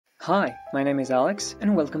Hi, my name is Alex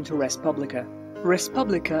and welcome to Res Publica. Res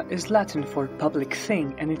Publica is Latin for public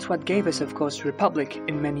thing, and it's what gave us, of course, republic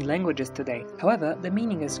in many languages today. However, the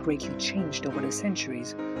meaning has greatly changed over the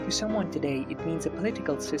centuries. To someone today, it means a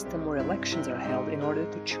political system where elections are held in order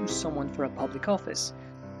to choose someone for a public office.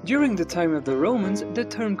 During the time of the Romans, the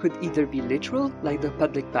term could either be literal, like the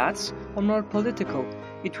public baths, or more political.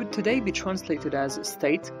 It would today be translated as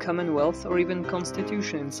state, commonwealth, or even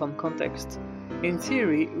constitution in some contexts. In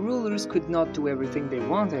theory, rulers could not do everything they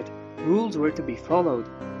wanted. Rules were to be followed.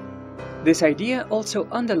 This idea also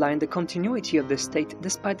underlined the continuity of the state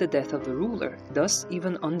despite the death of the ruler. Thus,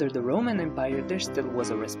 even under the Roman Empire, there still was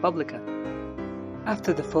a res publica.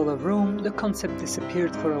 After the fall of Rome, the concept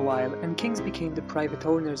disappeared for a while and kings became the private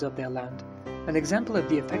owners of their land. An example of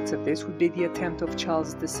the effects of this would be the attempt of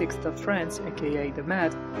Charles VI of France, aka the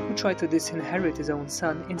Mad, who tried to disinherit his own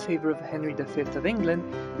son in favor of Henry V of England,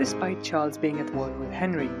 despite Charles being at war with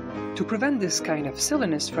Henry. To prevent this kind of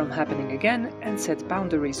silliness from happening again and set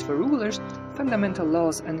boundaries for rulers, fundamental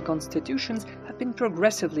laws and constitutions have been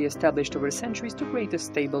progressively established over centuries to create a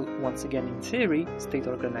stable, once again in theory, state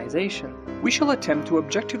organization. We shall attempt to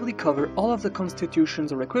objectively cover all of the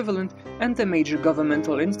constitutions or equivalent and the major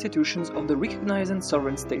governmental institutions of the recognized and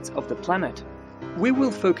sovereign states of the planet. We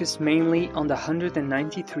will focus mainly on the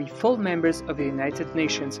 193 full members of the United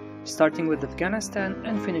Nations, starting with Afghanistan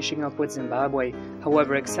and finishing up with Zimbabwe.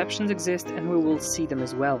 However, exceptions exist and we will see them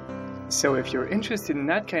as well. So if you're interested in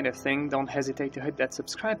that kind of thing, don't hesitate to hit that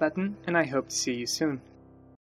subscribe button, and I hope to see you soon.